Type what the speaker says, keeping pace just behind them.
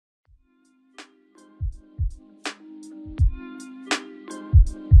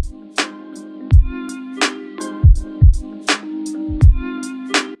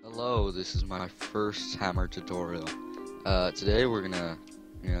this is my first Hammer tutorial. Today we're gonna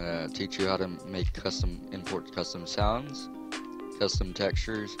teach you how to import custom sounds, custom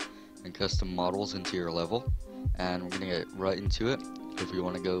textures, and custom models into your level. And we're gonna get right into it. If you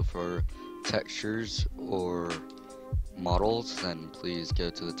want to go for textures or models, then please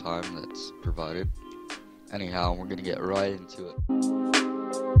go to the time that's provided. Anyhow, we're gonna get right into it.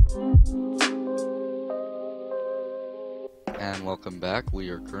 And welcome back. We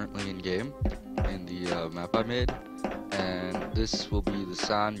are currently in game in the map I made, and this will be the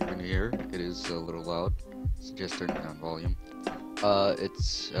sound you're gonna hear. It is a little loud, so just turn down volume.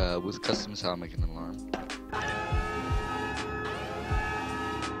 It's with custom sound making alarm.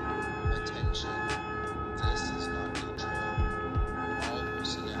 Attention, this is not a drill. All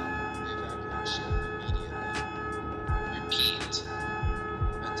personnel evacuate ship immediately. Repeat.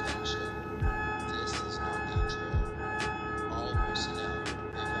 Attention, this is not a drill. All personnel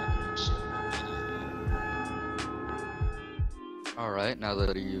evacuate ship immediately. Alright, now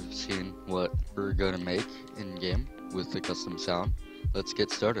that you've seen what we're gonna make in game with the custom sound, let's get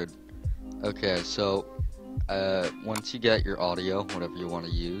started. Okay, so once you get your audio, whatever you want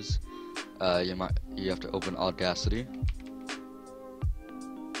to use, you have to open Audacity.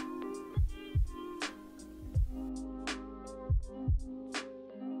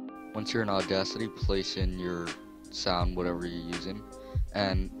 Once you're in Audacity, place in your sound, whatever you're using,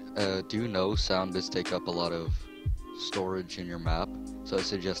 and do know sound does take up a lot of storage in your map, so I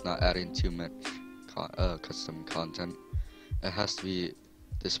suggest not adding too much custom content. It has to be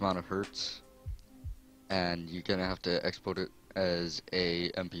this amount of hertz, and you're gonna have to export it as a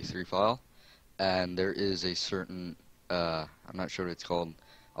MP3 file. And there is a certain I'm not sure what it's called.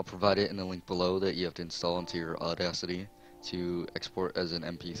 I'll provide it in the link below that you have to install into your Audacity to export as an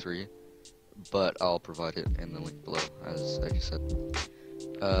MP3, but I'll provide it in the link below, as I just said.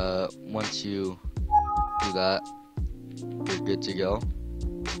 Once you do that, you're good to go.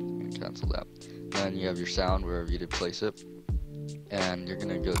 Cancel that. Then you have your sound wherever you did place it, and you're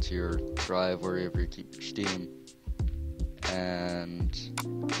gonna go to your drive wherever you keep your Steam, and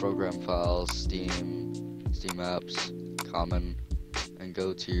program files, Steam apps, common, and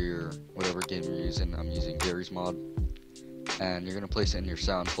go to your whatever game you're using. I'm using Gary's mod, and you're gonna place it in your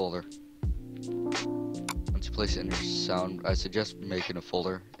sound folder. Once you place it in your sound, I suggest making a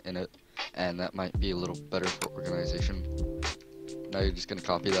folder in it, and that might be a little better for organization. Now you're just gonna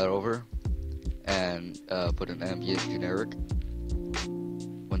copy that over and put an ambient generic.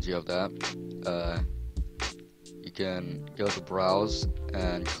 Once you have that, you can go to browse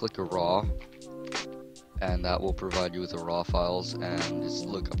and click a raw, and that will provide you with the raw files, and just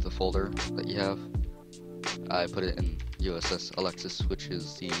look up the folder that you have. I put it in USS Alexis, which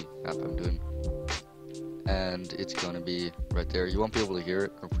is the app I'm doing, and it's going to be right there. You won't be able to hear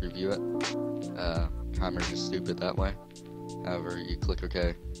it or preview it. Hammer's just stupid that way. However, you click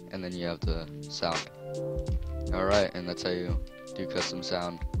OK, and then you have the sound. Alright, and that's how you do custom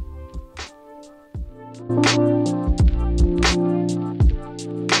sound.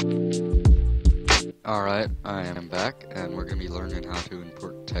 Alright, I am back, and we're going to be learning how to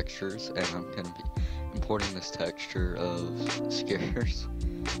import textures, and I'm going to be importing this texture of scares.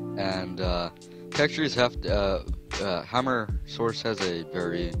 And textures have Hammer Source has a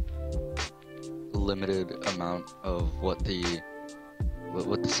very limited amount of what the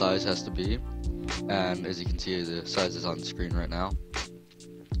size has to be, and as you can see, the size is on the screen right now,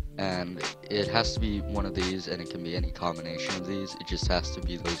 and it has to be one of these, and it can be any combination of these. It just has to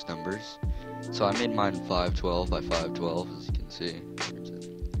be those numbers. So I made mine 512 by 512, as you can see.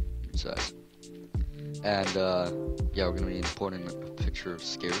 Here's size. And yeah, we're gonna be importing a picture of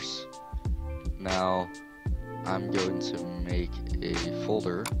scarce. Now I'm going to make a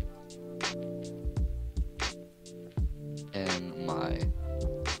folder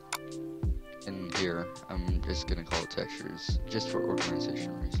in here. I'm just gonna call it textures, just for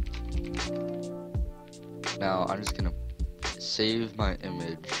organization reasons. Now I'm just gonna save my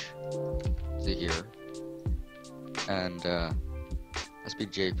image to here, and let's be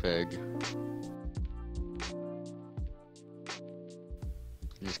JPEG.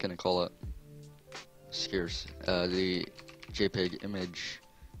 I'm just gonna call it scarce. The JPEG image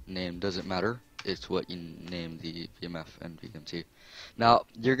name doesn't matter. It's what you name the VMF and VMT. Now,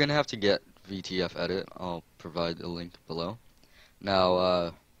 you're going to have to get VTFEdit. I'll provide the link below.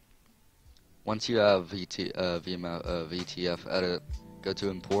 Now, once you have VTFEdit, go to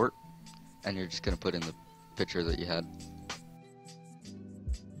import, and you're just going to put in the picture that you had.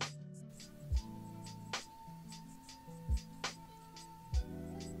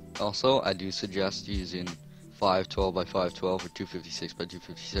 Also, I do suggest using 512 by 512 or 256 by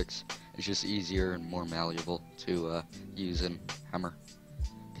 256 It's just easier and more malleable to use in Hammer.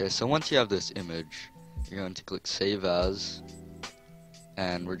 Okay, so once you have this image, you're going to click Save As,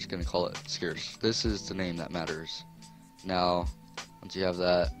 and we're just going to call it Scarce. This is the name that matters. Now, once you have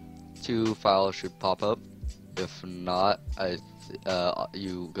that, 2 files should pop up. If not,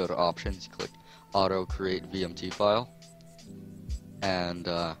 you go to Options, you click Auto Create VMT File, and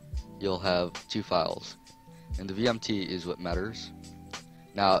you'll have 2 files. And the VMT is what matters.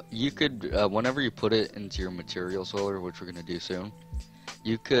 Now, you could, whenever you put it into your materials folder, which we're going to do soon,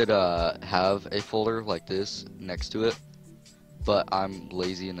 you could have a folder like this next to it, but I'm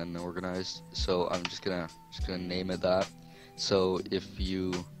lazy and unorganized, so I'm just gonna name it that. So if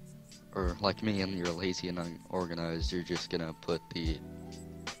you are like me and you're lazy and unorganized, you're just gonna put the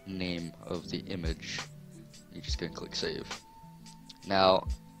name of the image. You're just gonna click Save. Now,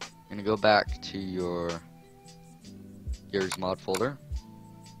 I'm gonna go back to your Gary's Mod folder,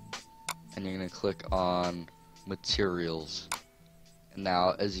 and you're gonna click on Materials. And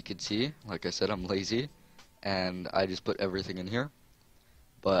now, as you can see, like I said, I'm lazy, and I just put everything in here.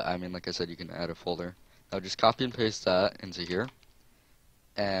 But I mean, like I said, you can add a folder. Now just copy and paste that into here,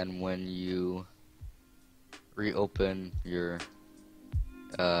 and when you reopen your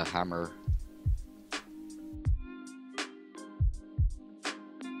Hammer,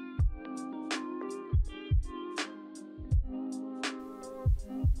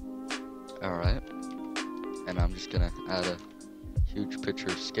 alright, and I'm just gonna add a huge picture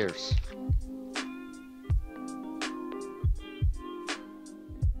of Scarce.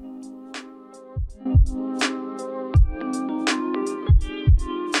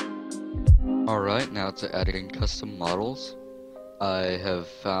 Alright, now to adding custom models. I have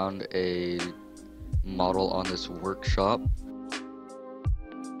found a model on this workshop.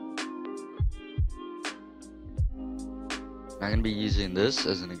 I'm going to be using this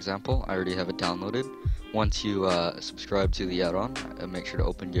as an example. I already have it downloaded. Once you subscribe to the add-on, make sure to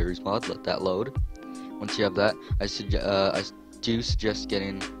open Gary's Mod, let that load. Once you have that, I do suggest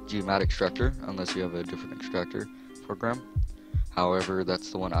getting Gmad Extractor, unless you have a different extractor program. However,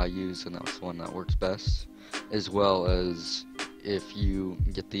 that's the one I use, and that's the one that works best. As well as if you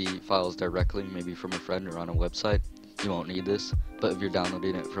get the files directly, maybe from a friend or on a website, you won't need this. But if you're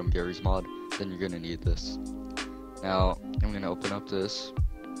downloading it from Gary's Mod, then you're going to need this. Now, I'm going to open up this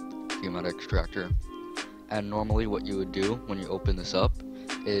Gmad Extractor. And normally what you would do when you open this up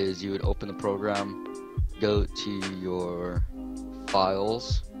is you would open the program, go to your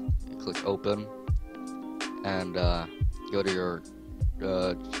files, click open, and go to your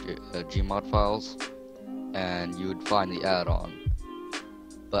Gmod files, and you would find the add-on.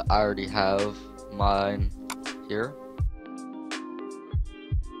 But I already have mine here.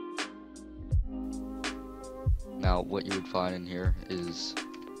 Now what you would find in here is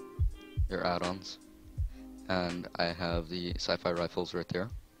your add-ons, and I have the sci-fi rifles right there.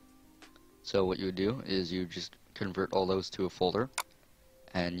 So what you would do is you just convert all those to a folder,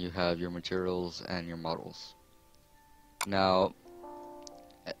 and you have your materials and your models. Now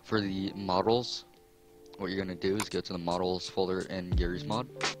for the models, what you're going to do is go to the models folder in Gary's Mod,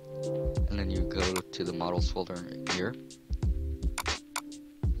 and then you go to the models folder here.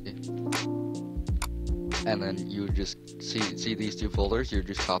 See? And then you just see these 2 folders, you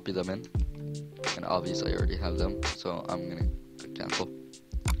just copy them in. And obviously I already have them, so I'm gonna click cancel.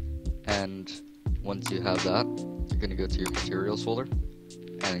 And once you have that, you're gonna go to your materials folder,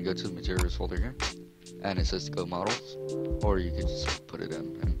 and go to the materials folder here, and it says to go models, or you could just put it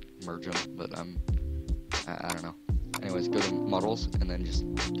in and merge them, but I don't know. Anyways, go to models and then just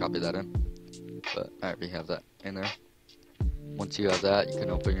copy that in, but I already have that in there. Once you have that, you can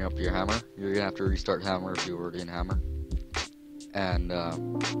open up your Hammer. You're gonna have to restart Hammer if you're already in Hammer, and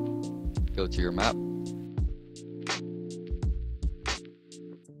go to your map.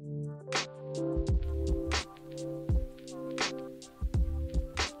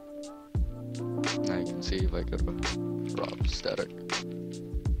 Now you can see if I go to drop static.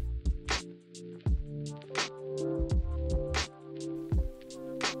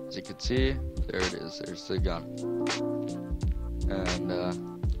 As you can see, there it is, there's the gun. And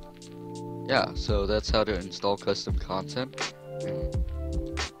yeah, so that's how to install custom content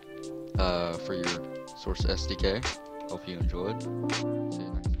for your Source SDK. Hope you enjoyed. See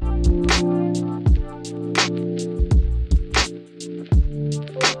you next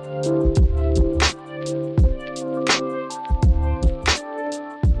time.